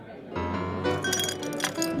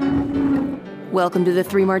Welcome to the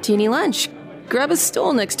Three Martini Lunch. Grab a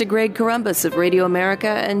stool next to Greg Columbus of Radio America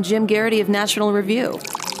and Jim Garrity of National Review.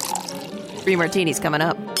 Three Martinis coming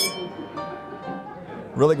up.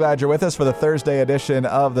 Really glad you're with us for the Thursday edition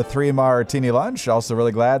of the Three Martini Lunch. Also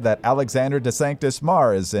really glad that Alexander DeSanctis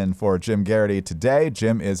Marr is in for Jim Garrity today.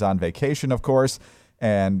 Jim is on vacation, of course.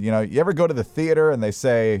 And, you ever go to the theater and they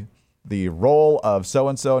say the role of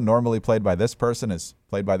so-and-so normally played by this person is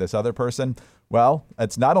played by this other person? Well,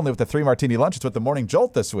 it's not only with the Three Martini Lunch, it's with the Morning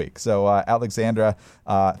Jolt this week. So, Alexandra,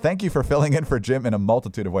 thank you for filling in for Jim in a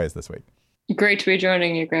multitude of ways this week. Great to be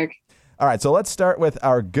joining you, Greg. All right, so let's start with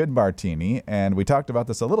our good martini. And we talked about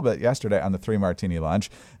this a little bit yesterday on the Three Martini Lunch.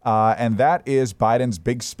 And that is Biden's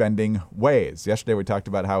big spending ways. Yesterday, we talked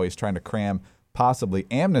about how he's trying to cram possibly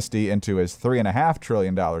amnesty into his $3.5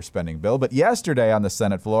 trillion spending bill. But yesterday on the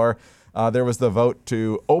Senate floor, there was the vote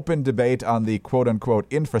to open debate on the quote-unquote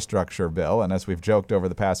infrastructure bill. And as we've joked over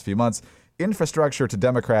the past few months, infrastructure to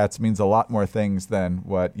Democrats means a lot more things than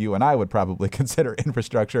what you and I would probably consider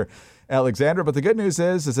infrastructure, Alexandra. But the good news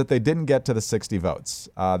is that they didn't get to the 60 votes.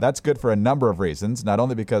 That's good for a number of reasons, not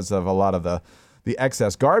only because of a lot of the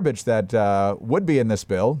excess garbage that would be in this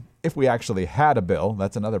bill if we actually had a bill.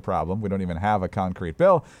 That's another problem. We don't even have a concrete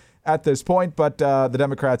bill at this point, but the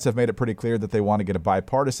Democrats have made it pretty clear that they want to get a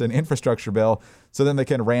bipartisan infrastructure bill so then they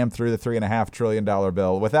can ram through the $3.5 trillion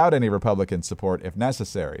bill without any Republican support if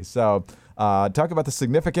necessary. So talk about the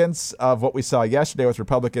significance of what we saw yesterday with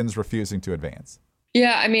Republicans refusing to advance.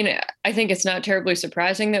 Yeah, I mean, I think it's not terribly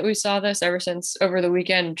surprising that we saw this ever since over the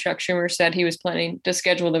weekend. Chuck Schumer said he was planning to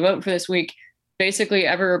schedule the vote for this week. Basically,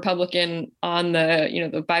 every Republican on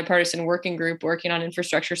the bipartisan working group working on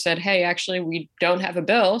infrastructure said, hey, actually, we don't have a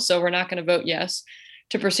bill, so we're not going to vote yes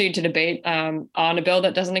to proceed to debate on a bill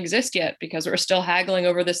that doesn't exist yet because we're still haggling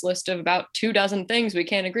over this list of about 24 things we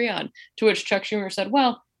can't agree on. To which Chuck Schumer said,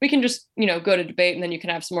 well, we can just, go to debate and then you can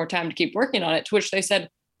have some more time to keep working on it. To which they said,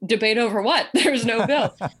 debate over what? There's no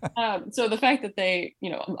bill. So the fact that they,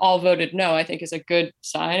 all voted no, I think is a good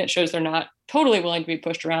sign. It shows they're not totally willing to be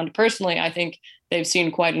pushed around. Personally, I think they've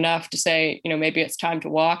seen quite enough to say, maybe it's time to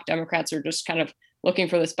walk. Democrats are just kind of looking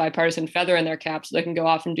for this bipartisan feather in their cap so they can go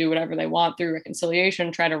off and do whatever they want through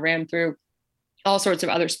reconciliation, try to ram through all sorts of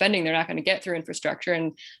other spending they're not going to get through infrastructure.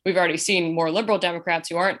 And we've already seen more liberal Democrats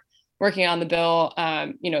who aren't working on the bill,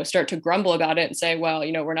 start to grumble about it and say, well,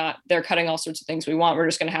 they're cutting all sorts of things we want. We're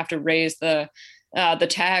just going to have to raise the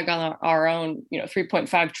tag on our own,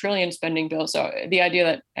 3.5 trillion spending bill. So the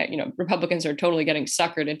idea that, Republicans are totally getting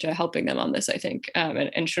suckered into helping them on this, I think,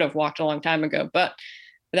 and should have walked a long time ago. But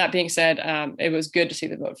that being said, it was good to see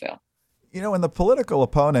the vote fail. When the political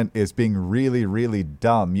opponent is being really, really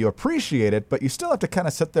dumb, you appreciate it, but you still have to kind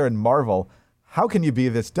of sit there and marvel. How can you be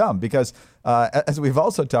this dumb? Because as we've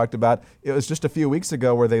also talked about, it was just a few weeks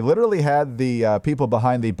ago where they literally had the people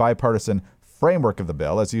behind the bipartisan framework of the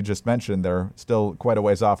bill. As you just mentioned, they're still quite a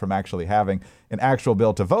ways off from actually having an actual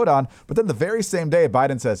bill to vote on. But then the very same day,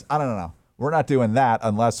 Biden says, oh, no. We're not doing that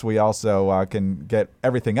unless we also can get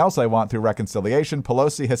everything else I want through reconciliation.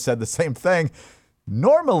 Pelosi has said the same thing.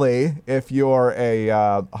 Normally, if you're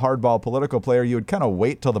a hardball political player, you would kind of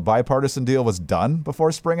wait till the bipartisan deal was done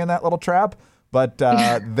before springing that little trap. But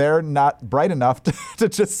they're not bright enough to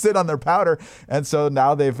just sit on their powder. And so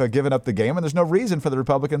now they've given up the game, and there's no reason for the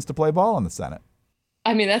Republicans to play ball in the Senate.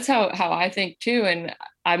 I mean, that's how I think, too. And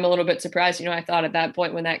I'm a little bit surprised. I thought at that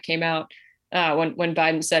point when that came out, when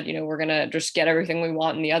Biden said, we're going to just get everything we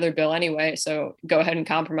want in the other bill anyway. So go ahead and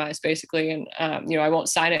compromise, basically. And, I won't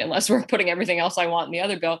sign it unless we're putting everything else I want in the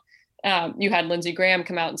other bill. You had Lindsey Graham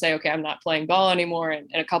come out and say, OK, I'm not playing ball anymore. And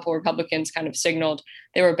a couple of Republicans kind of signaled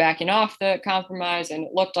they were backing off the compromise, and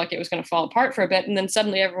it looked like it was going to fall apart for a bit. And then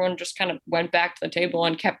suddenly everyone just kind of went back to the table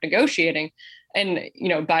and kept negotiating. And,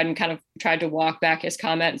 Biden kind of tried to walk back his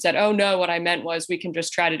comment and said, oh, no, what I meant was we can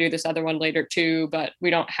just try to do this other one later, too. But we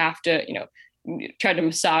don't have to, tried to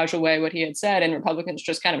massage away what he had said. And Republicans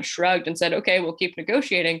just kind of shrugged and said, OK, we'll keep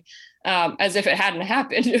negotiating. As if it hadn't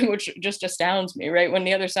happened, which just astounds me, right? When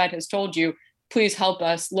the other side has told you, please help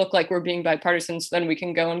us look like we're being bipartisan so then we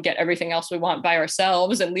can go and get everything else we want by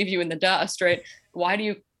ourselves and leave you in the dust, right? Why do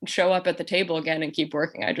you show up at the table again and keep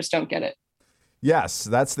working? I just don't get it. Yes,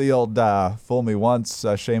 that's the old fool me once,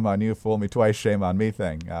 shame on you, fool me twice, shame on me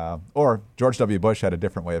thing. Or George W. Bush had a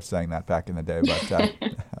different way of saying that back in the day, but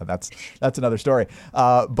that's another story.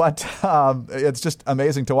 But it's just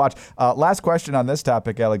amazing to watch. Last question on this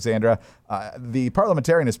topic, Alexandra. The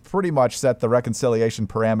parliamentarian has pretty much set the reconciliation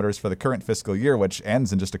parameters for the current fiscal year, which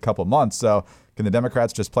ends in just a couple months. So can the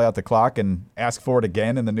Democrats just play out the clock and ask for it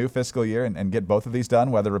again in the new fiscal year and get both of these done,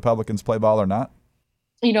 whether Republicans play ball or not?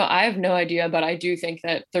 I have no idea, but I do think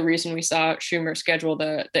that the reason we saw Schumer schedule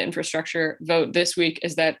the infrastructure vote this week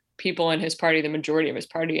is that people in his party, the majority of his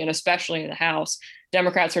party, and especially in the House,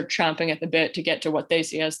 Democrats are chomping at the bit to get to what they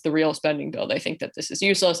see as the real spending bill. They think that this is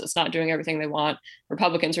useless. It's not doing everything they want.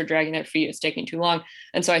 Republicans are dragging their feet. It's taking too long.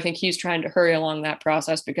 And so I think he's trying to hurry along that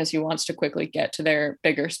process because he wants to quickly get to their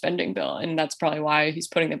bigger spending bill. And that's probably why he's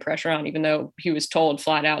putting the pressure on, even though he was told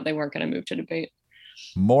flat out they weren't going to move to debate.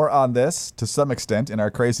 More on this to some extent in our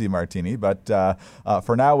Crazy Martini, but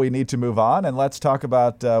for now we need to move on and let's talk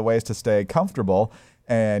about ways to stay comfortable.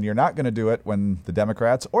 And you're not going to do it when the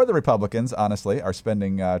Democrats or the Republicans, honestly, are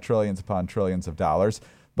spending trillions upon trillions of dollars.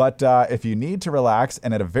 But if you need to relax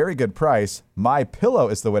and at a very good price,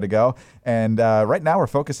 MyPillow is the way to go. And right now we're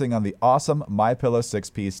focusing on the awesome MyPillow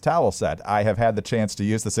 6-piece towel set. I have had the chance to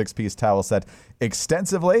use the 6-piece towel set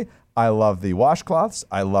extensively. I love the washcloths,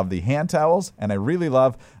 I love the hand towels, and I really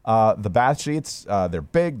love the bath sheets. They're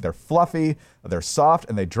big, they're fluffy, they're soft,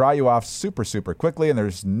 and they dry you off super, super quickly, and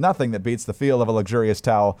there's nothing that beats the feel of a luxurious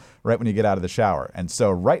towel right when you get out of the shower. And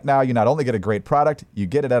so right now, you not only get a great product, you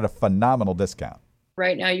get it at a phenomenal discount.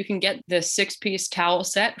 Right now, you can get the 6-piece towel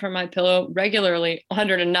set from MyPillow regularly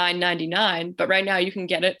 $109.99, but right now you can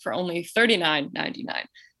get it for only $39.99.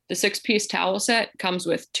 The 6-piece towel set comes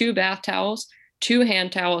with 2 bath towels, 2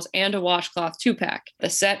 hand towels, and a washcloth 2-pack. The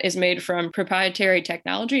set is made from proprietary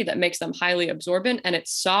technology that makes them highly absorbent, and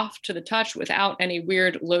it's soft to the touch without any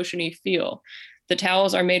weird lotiony feel. The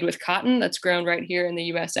towels are made with cotton that's grown right here in the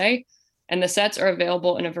USA, and the sets are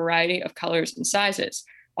available in a variety of colors and sizes.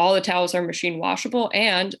 All the towels are machine washable,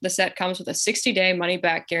 and the set comes with a 60-day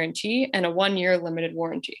money-back guarantee and a 1-year limited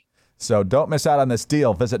warranty. So don't miss out on this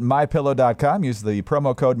deal. Visit MyPillow.com, use the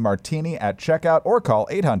promo code Martini at checkout, or call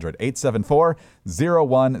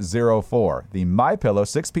 800-874-0104. The MyPillow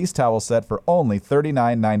 6-piece towel set for only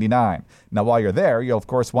 $39.99. Now, while you're there, you'll, of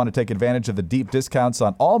course, want to take advantage of the deep discounts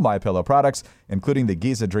on all MyPillow products, including the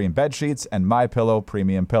Giza Dream bed sheets and MyPillow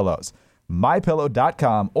premium pillows.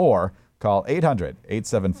 MyPillow.com or call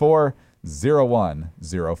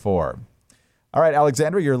 800-874-0104. All right,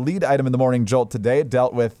 Alexandra, your lead item in the Morning Jolt today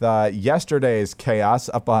dealt with yesterday's chaos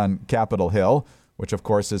up on Capitol Hill, which, of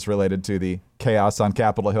course, is related to the chaos on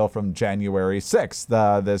Capitol Hill from January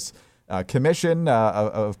 6th. This commission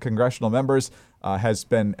of congressional members has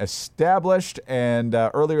been established, and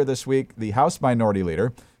earlier this week, the House Minority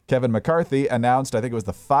Leader, Kevin McCarthy, announced, I think it was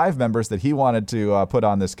the 5 members that he wanted to put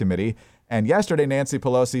on this committee. And yesterday, Nancy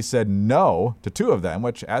Pelosi said no to 2 of them,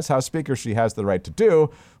 which as House Speaker, she has the right to do.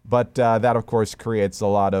 But that, of course, creates a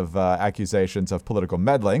lot of accusations of political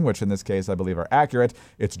meddling, which in this case, I believe, are accurate.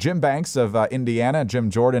 It's Jim Banks of Indiana, Jim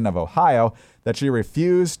Jordan of Ohio, that she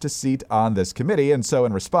refused to seat on this committee. And so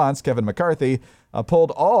in response, Kevin McCarthy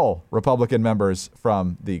pulled all Republican members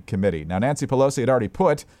from the committee. Now, Nancy Pelosi had already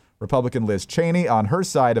put Republican Liz Cheney on her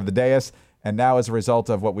side of the dais. And now, as a result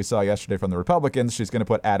of what we saw yesterday from the Republicans, she's going to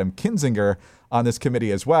put Adam Kinzinger on this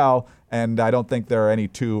committee as well. And I don't think there are any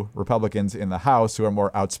 2 Republicans in the House who are more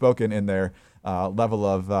outspoken in their level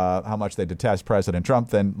of how much they detest President Trump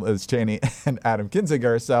than Liz Cheney and Adam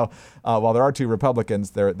Kinzinger. So while there are 2 Republicans,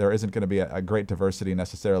 there isn't going to be a great diversity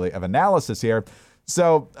necessarily of analysis here.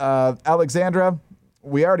 So, Alexandra,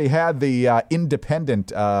 we already had the independent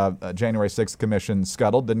January 6th commission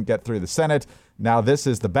scuttled, didn't get through the Senate. Now this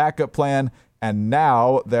is the backup plan, and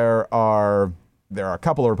now there are a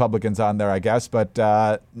couple of Republicans on there, I guess, but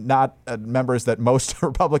not members that most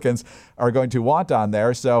Republicans are going to want on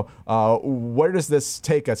there. So where does this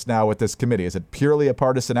take us now with this committee? Is it purely a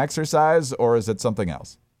partisan exercise, or is it something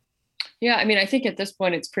else? Yeah, I mean, I think at this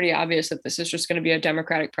point, it's pretty obvious that this is just going to be a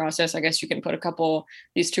democratic process. I guess you can put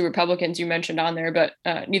these 2 Republicans you mentioned on there, but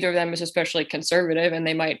neither of them is especially conservative, and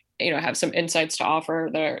they might, have some insights to offer.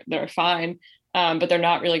 They're fine. But they're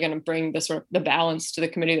not really going to bring the balance to the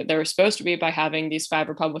committee that they were supposed to be by having these 5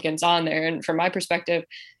 Republicans on there. And from my perspective,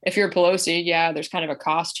 if you're Pelosi, yeah, there's kind of a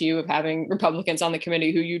cost to you of having Republicans on the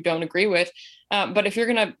committee who you don't agree with. But if you're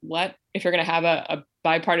going to have a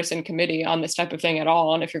bipartisan committee on this type of thing at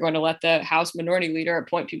all, and if you're going to let the House Minority Leader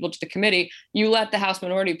appoint people to the committee, you let the House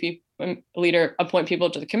Minority Leader appoint people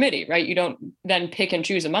to the committee, right? You don't then pick and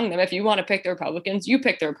choose among them. If you want to pick the Republicans, you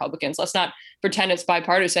pick the Republicans. Let's not pretend it's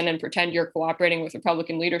bipartisan and pretend you're cooperating with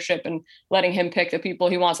Republican leadership and letting him pick the people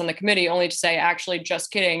he wants on the committee, only to say, actually, just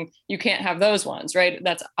kidding, you can't have those ones, right?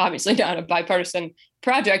 That's obviously not a bipartisan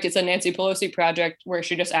project. It's a Nancy Pelosi project where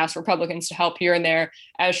she just asks Republicans to help here and there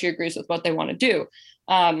as she agrees with what they want to do.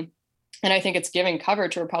 And I think it's giving cover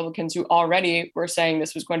to Republicans who already were saying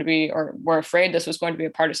this was going to be, or were afraid this was going to be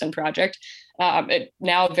a partisan project. It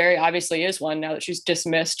now very obviously is one, now that she's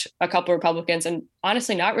dismissed a couple of Republicans and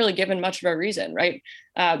honestly not really given much of a reason, right?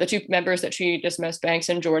 The two members that she dismissed, Banks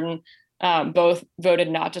and Jordan, both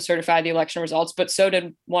voted not to certify the election results, but so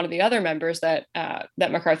did one of the other members that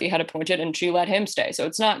McCarthy had appointed, and she let him stay. So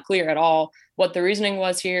it's not clear at all what the reasoning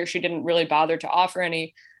was here. She didn't really bother to offer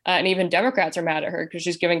any. And even Democrats are mad at her because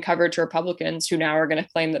she's giving cover to Republicans who now are going to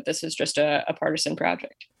claim that this is just a partisan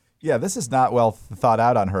project. Yeah, this is not well thought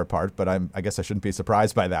out on her part, but I guess I shouldn't be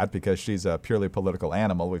surprised by that because she's a purely political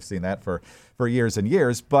animal. We've seen that for years and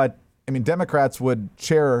years. But, I mean, Democrats would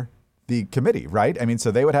chair the committee, right? I mean, so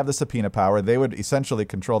they would have the subpoena power. They would essentially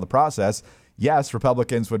control the process. Yes,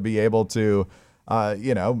 Republicans would be able to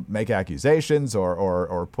make accusations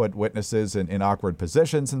or put witnesses in awkward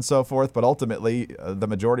positions and so forth. But ultimately, the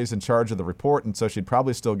majority's in charge of the report. And so she'd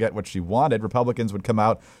probably still get what she wanted. Republicans would come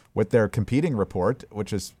out with their competing report,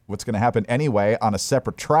 which is what's going to happen anyway on a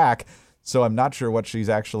separate track. So I'm not sure what she's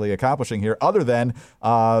actually accomplishing here other than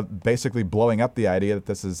basically blowing up the idea that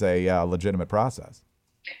this is a legitimate process.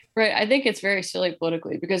 Right. I think it's very silly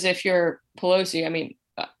politically because if you're Pelosi, I mean,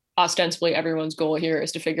 ostensibly everyone's goal here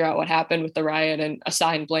is to figure out what happened with the riot and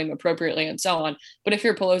assign blame appropriately and so on. But if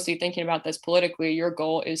you're Pelosi thinking about this politically, your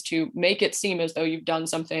goal is to make it seem as though you've done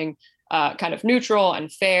something kind of neutral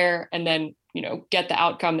and fair, and then, get the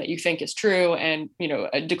outcome that you think is true and,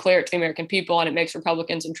 declare it to the American people, and it makes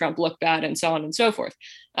Republicans and Trump look bad and so on and so forth.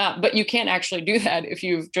 But you can't actually do that if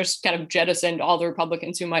you've just kind of jettisoned all the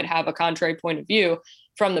Republicans who might have a contrary point of view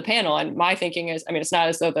from the panel. And my thinking is, I mean, it's not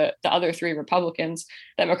as though the other three Republicans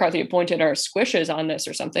that McCarthy appointed are squishes on this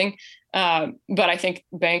or something. But I think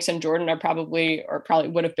Banks and Jordan are probably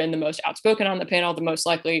would have been the most outspoken on the panel, the most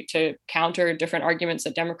likely to counter different arguments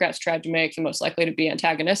that Democrats tried to make, the most likely to be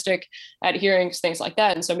antagonistic at hearings, things like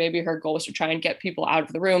that. And so maybe her goal is to try and get people out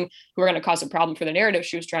of the room who are going to cause a problem for the narrative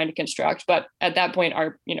she was trying to construct. But at that point,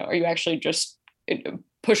 are you actually just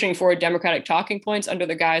pushing forward Democratic talking points under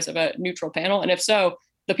the guise of a neutral panel? And if so,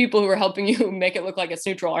 the people who are helping you make it look like it's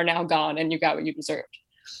neutral are now gone and you got what you deserved.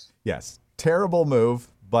 Yes. Terrible move,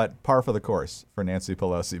 but par for the course for Nancy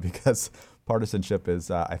Pelosi because partisanship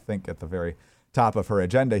is, I think, at the very top of her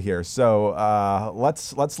agenda here. So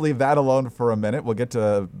let's leave that alone for a minute. We'll get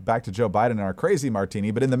back to Joe Biden and our crazy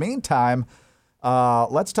martini. But in the meantime,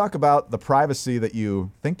 let's talk about the privacy that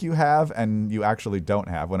you think you have and you actually don't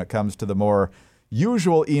have when it comes to the more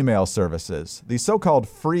usual email services. These so-called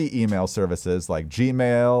free email services like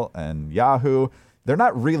Gmail and Yahoo, they're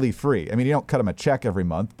not really free. I mean, you don't cut them a check every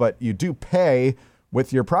month, but you do pay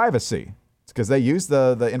with your privacy. It's because they use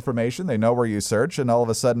the information, they know where you search, and all of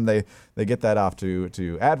a sudden they get that off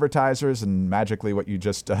to advertisers, and magically what you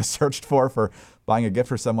just searched for buying a gift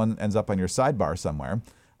for someone ends up on your sidebar somewhere.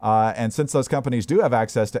 And since those companies do have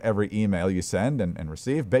access to every email you send and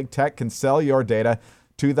receive, big tech can sell your data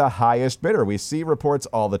to the highest bidder. We see reports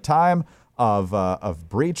all the time of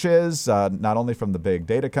breaches, not only from the big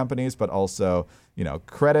data companies, but also,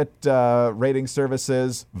 credit rating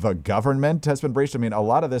services. The government has been breached. I mean, a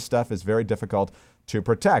lot of this stuff is very difficult to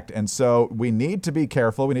protect. And so we need to be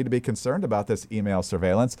careful. We need to be concerned about this email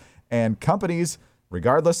surveillance. And companies,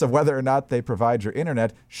 regardless of whether or not they provide your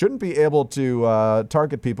internet, shouldn't be able to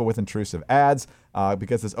target people with intrusive ads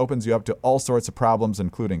because this opens you up to all sorts of problems,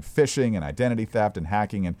 including phishing and identity theft and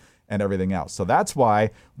hacking and everything else. So that's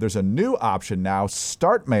why there's a new option now,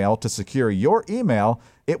 StartMail, to secure your email.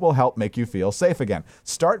 It will help make you feel safe again.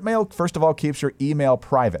 StartMail, first of all, keeps your email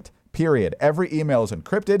private. Period. Every email is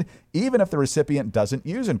encrypted, even if the recipient doesn't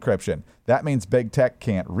use encryption. That means big tech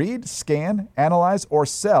can't read, scan, analyze, or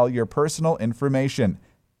sell your personal information.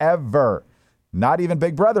 Ever. Not even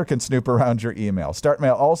Big Brother can snoop around your email.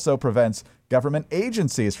 StartMail also prevents government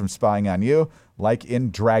agencies from spying on you, like in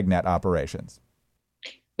dragnet operations.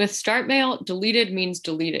 With StartMail, deleted means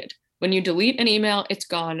deleted. When you delete an email, it's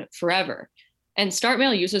gone forever. And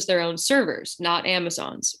StartMail uses their own servers, not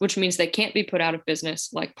Amazon's, which means they can't be put out of business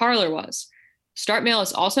like Parler was. StartMail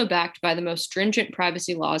is also backed by the most stringent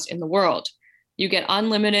privacy laws in the world. You get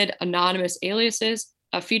unlimited anonymous aliases,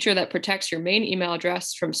 a feature that protects your main email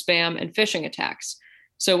address from spam and phishing attacks.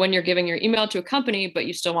 So when you're giving your email to a company, but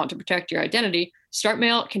you still want to protect your identity,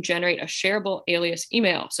 StartMail can generate a shareable alias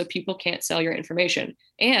email so people can't sell your information,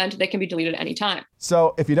 and they can be deleted anytime.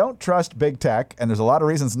 So if you don't trust big tech, and there's a lot of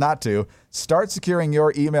reasons not to, start securing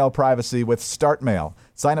your email privacy with StartMail.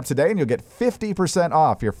 Sign up today and you'll get 50%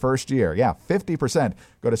 off your first year. Yeah, 50%.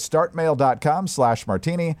 Go to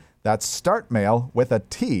startmail.com/martini. That's StartMail with a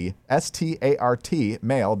T, START,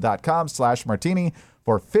 mail.com/martini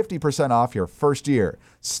for 50% off your first year.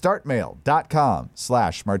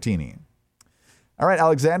 Startmail.com/martini. All right,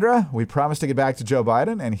 Alexandra, we promised to get back to Joe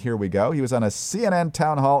Biden, and here we go. He was on a CNN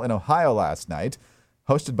town hall in Ohio last night,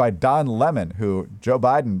 hosted by Don Lemon, who Joe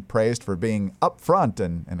Biden praised for being upfront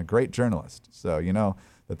and a great journalist. So you know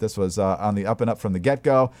that this was on the up and up from the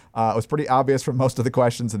get-go. It was pretty obvious from most of the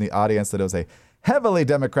questions in the audience that it was a heavily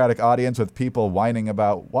Democratic audience with people whining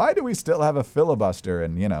about why do we still have a filibuster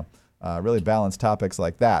and, really balanced topics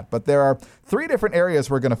like that. But there are three different areas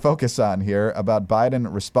we're going to focus on here about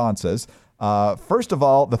Biden responses. First of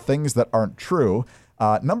all, the things that aren't true.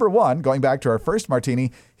 Number one, going back to our first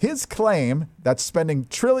martini, his claim that spending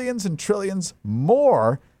trillions and trillions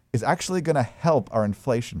more is actually going to help our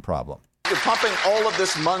inflation problem. You're pumping all of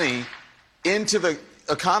this money into the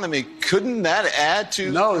economy. Couldn't that add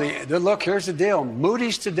to... No, look, here's the deal.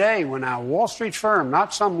 Moody's today, when a Wall Street firm,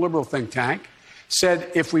 not some liberal think tank,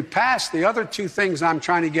 said if we pass the other two things I'm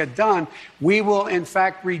trying to get done, we will, in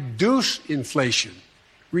fact, reduce inflation.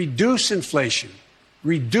 Reduce inflation.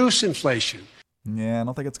 Reduce inflation. Yeah, I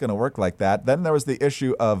don't think it's going to work like that. Then there was the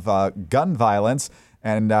issue of gun violence,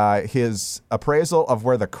 and his appraisal of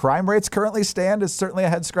where the crime rates currently stand is certainly a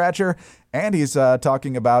head scratcher. And he's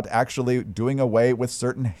talking about actually doing away with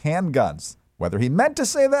certain handguns. Whether he meant to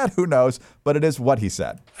say that, who knows? But it is what he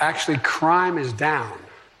said. Actually, crime is down.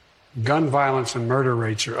 Gun violence and murder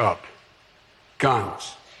rates are up.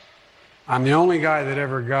 Guns. I'm the only guy that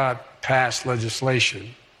ever got passed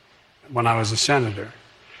legislation when I was a senator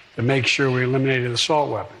to make sure we eliminated assault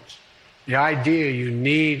weapons. The idea you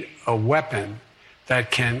need a weapon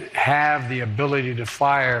that can have the ability to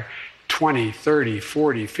fire 20, 30,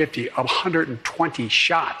 40, 50, 120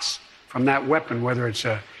 shots from that weapon, whether it's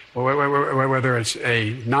a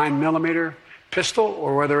 9mm pistol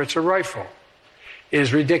or whether it's a rifle,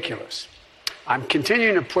 is ridiculous. I'm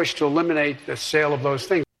continuing to push to eliminate the sale of those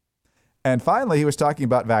things. And finally, he was talking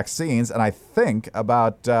about vaccines, and I think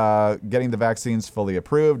about getting the vaccines fully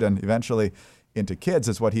approved and eventually into kids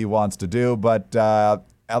is what he wants to do. But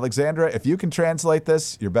Alexandra, if you can translate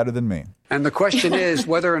this, you're better than me. And the question is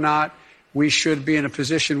whether or not we should be in a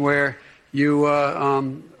position where you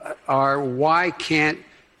are. Why can't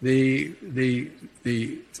the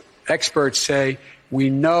experts say we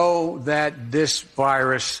know that this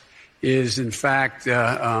virus is in fact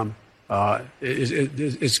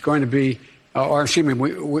it's going to be, or excuse me,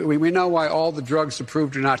 we know why all the drugs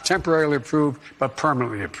approved are not temporarily approved, but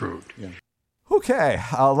permanently approved. Yeah. Okay,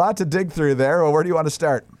 a lot to dig through there. Well, where do you want to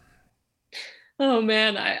start? Oh,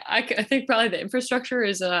 man, I think probably the infrastructure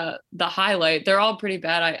is the highlight. They're all pretty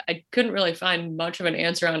bad. I couldn't really find much of an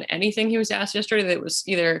answer on anything he was asked yesterday that was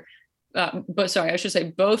either I should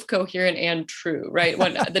say both coherent and true, right?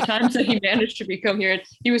 When the times that he managed to be coherent,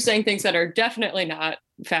 he was saying things that are definitely not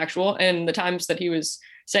factual. And the times that he was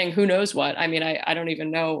saying who knows what, I mean, I don't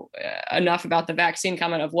even know enough about the vaccine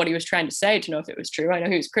comment of what he was trying to say to know if it was true. I know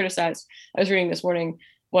he was criticized. I was reading this morning,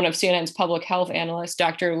 one of CNN's public health analysts,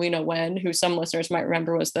 Dr. Lena Wen, who some listeners might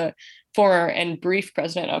remember was the former and brief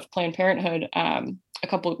president of Planned Parenthood a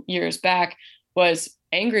couple years back, was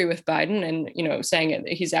angry with Biden and, saying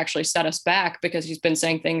he's actually set us back because he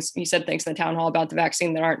said things in the town hall about the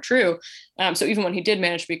vaccine that aren't true. So even when he did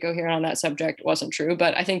manage to be coherent on that subject, it wasn't true.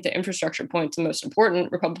 But I think the infrastructure point's the most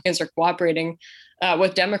important. Republicans are cooperating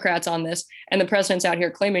with Democrats on this, and the president's out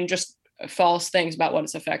here claiming just false things about what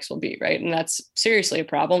its effects will be, right? And that's seriously a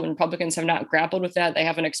problem. And Republicans have not grappled with that. They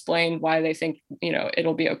haven't explained why they think,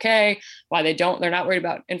 it'll be okay, why they don't. They're not worried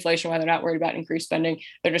about inflation, why they're not worried about increased spending.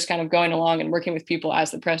 They're just kind of going along and working with people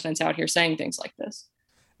as the president's out here saying things like this.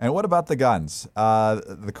 And what about the guns,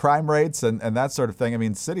 the crime rates and that sort of thing? I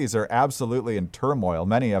mean, cities are absolutely in turmoil,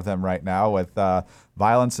 many of them right now, with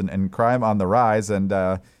violence and crime on the rise.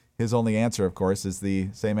 And his only answer, of course, is the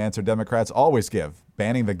same answer Democrats always give,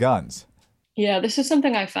 banning the guns. Yeah, this is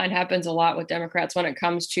something I find happens a lot with Democrats when it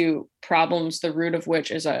comes to problems, the root of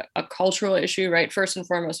which is a cultural issue, right? First and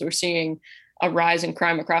foremost, we're seeing a rise in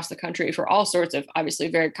crime across the country for all sorts of obviously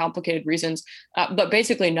very complicated reasons. But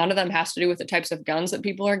basically, none of them has to do with the types of guns that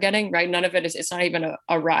people are getting, right? None of it's not even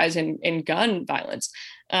a rise in gun violence.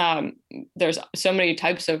 There's so many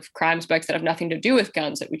types of crime specs that have nothing to do with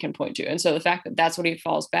guns that we can point to. And so the fact that that's what he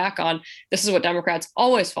falls back on, this is what Democrats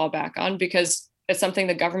always fall back on because it's something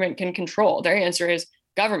the government can control. Their answer is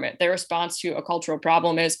government. Their response to a cultural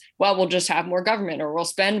problem is, well, we'll just have more government, or we'll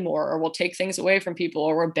spend more, or we'll take things away from people,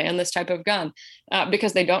 or we'll ban this type of gun,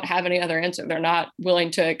 because they don't have any other answer. They're not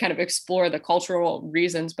willing to kind of explore the cultural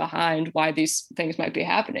reasons behind why these things might be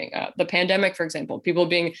happening. The pandemic, for example, people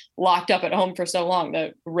being locked up at home for so long,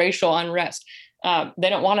 the racial unrest. They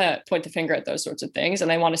don't want to point the finger at those sorts of things, and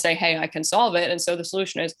they want to say, hey, I can solve it. And so the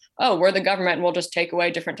solution is, oh, we're the government and we'll just take away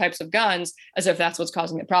different types of guns, as if that's what's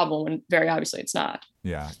causing the problem, when very obviously it's not.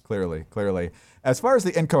 Yeah, clearly. As far as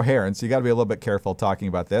the incoherence, you got to be a little bit careful talking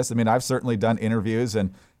about this. I mean, I've certainly done interviews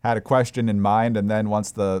and had a question in mind, and then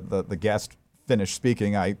once the guest finished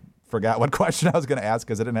speaking, I forgot what question I was going to ask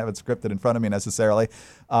because I didn't have it scripted in front of me necessarily.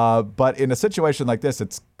 But in a situation like this,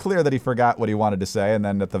 it's clear that he forgot what he wanted to say, and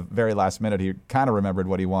then at the very last minute, he kind of remembered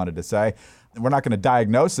what he wanted to say. We're not going to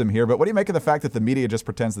diagnose him here, but what do you make of the fact that the media just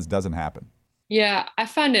pretends this doesn't happen? Yeah, I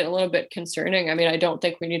find it a little bit concerning. I mean, I don't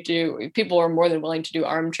think we need to. People are more than willing to do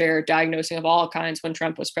armchair diagnosing of all kinds when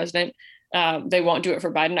Trump was president. They won't do it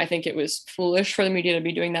for Biden. I think it was foolish for the media to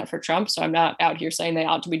be doing that for Trump. So I'm not out here saying they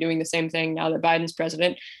ought to be doing the same thing now that Biden's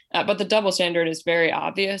president. But the double standard is very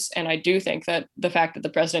obvious. And I do think that the fact that the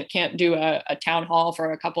president can't do a town hall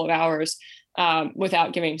for a couple of hours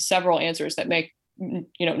without giving several answers that make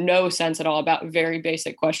no sense at all about very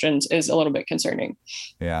basic questions is a little bit concerning.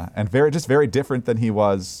 Yeah, and very different than he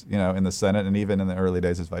was, in the Senate and even in the early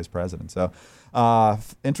days as vice president. So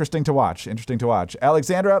interesting to watch.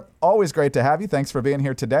 Alexandra, always great to have you. Thanks for being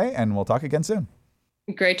here today, and we'll talk again soon.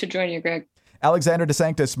 Great to join you, Greg. Alexandra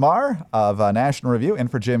DeSanctis Marr of National Review, in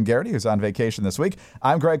for Jim Garrity, who's on vacation this week.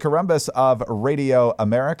 I'm Greg Corombos of Radio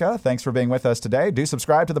America. Thanks for being with us today. Do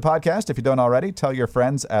subscribe to the podcast if you don't already. Tell your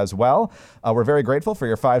friends as well. We're very grateful for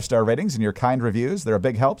your 5-star ratings and your kind reviews. They're a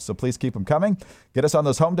big help, so please keep them coming. Get us on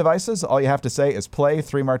those home devices. All you have to say is play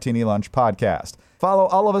 3 Martini Lunch podcast. Follow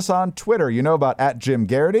all of us on Twitter. You know about @Jim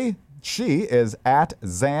She is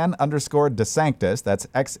 @Zan_DeSanctis. That's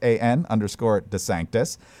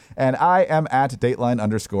XAN_DeSanctis. And I am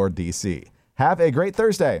 @Dateline_DC. Have a great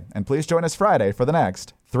Thursday, and please join us Friday for the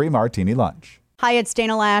next 3 Martini Lunch. Hi, it's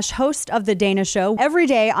Dana Lash, host of The Dana Show. Every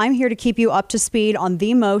day, I'm here to keep you up to speed on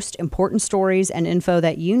the most important stories and info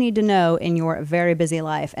that you need to know in your very busy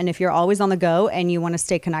life. And if you're always on the go and you want to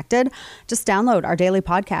stay connected, just download our daily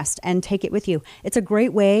podcast and take it with you. It's a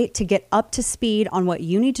great way to get up to speed on what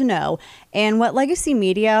you need to know and what legacy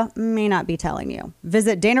media may not be telling you.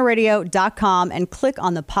 Visit danaradio.com and click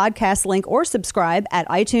on the podcast link or subscribe at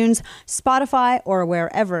iTunes, Spotify, or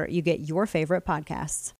wherever you get your favorite podcasts.